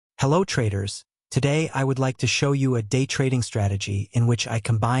Hello traders, today I would like to show you a day trading strategy in which I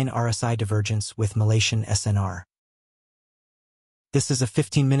combine RSI divergence with Malaysian SNR. This is a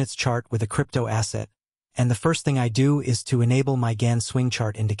 15 minutes chart with a crypto asset, and the first thing I do is to enable my GAN swing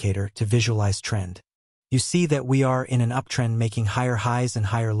chart indicator to visualize trend. You see that we are in an uptrend making higher highs and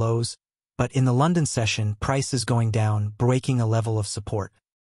higher lows, but in the London session price is going down, breaking a level of support.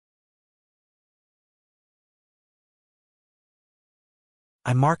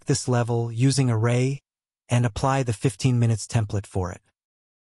 I mark this level using a ray and apply the 15 minutes template for it.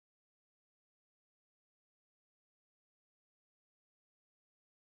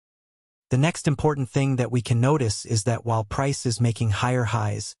 The next important thing that we can notice is that while price is making higher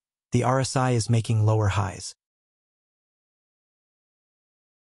highs, the RSI is making lower highs.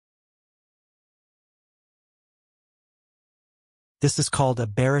 This is called a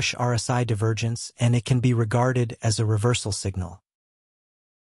bearish RSI divergence, and it can be regarded as a reversal signal.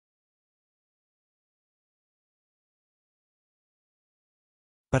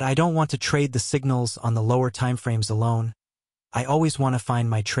 But I don't want to trade the signals on the lower timeframes alone. I always want to find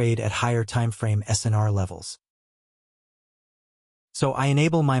my trade at higher timeframe SNR levels. So I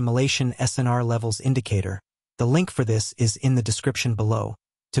enable my Malaysian SNR levels indicator. The link for this is in the description below,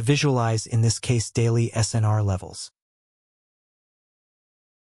 to visualize in this case daily SNR levels.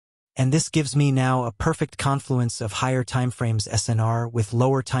 And this gives me now a perfect confluence of higher timeframes SNR with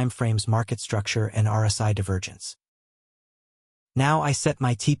lower timeframes market structure and RSI divergence. Now I set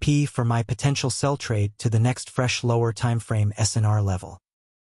my TP for my potential sell trade to the next fresh lower timeframe SNR level.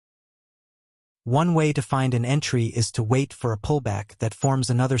 One way to find an entry is to wait for a pullback that forms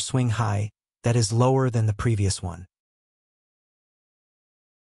another swing high that is lower than the previous one.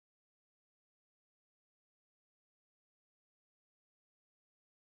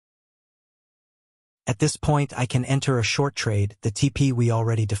 At this point I can enter a short trade, the TP we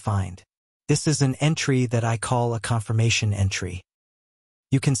already defined. This is an entry that I call a confirmation entry.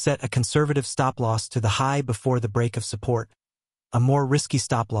 You can set a conservative stop loss to the high before the break of support. A more risky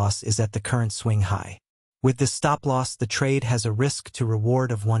stop loss is at the current swing high. With this stop loss, the trade has a risk to reward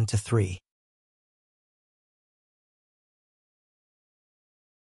of 1 to 3.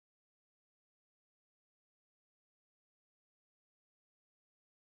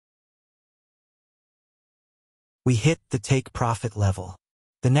 We hit the take profit level.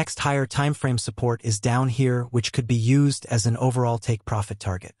 The next higher timeframe support is down here, which could be used as an overall take profit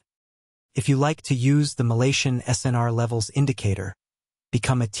target. If you like to use the Malaysian SNR levels indicator,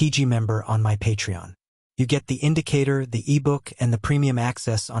 become a TG member on my Patreon. You get the indicator, the ebook, and the premium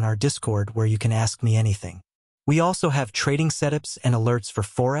access on our Discord where you can ask me anything. We also have trading setups and alerts for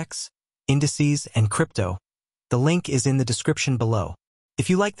Forex, indices, and crypto. The link is in the description below. If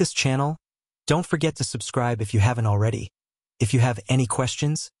you like this channel, don't forget to subscribe if you haven't already. If you have any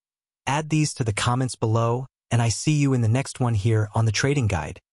questions, add these to the comments below, and I see you in the next one here on the Trading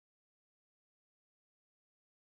Guide.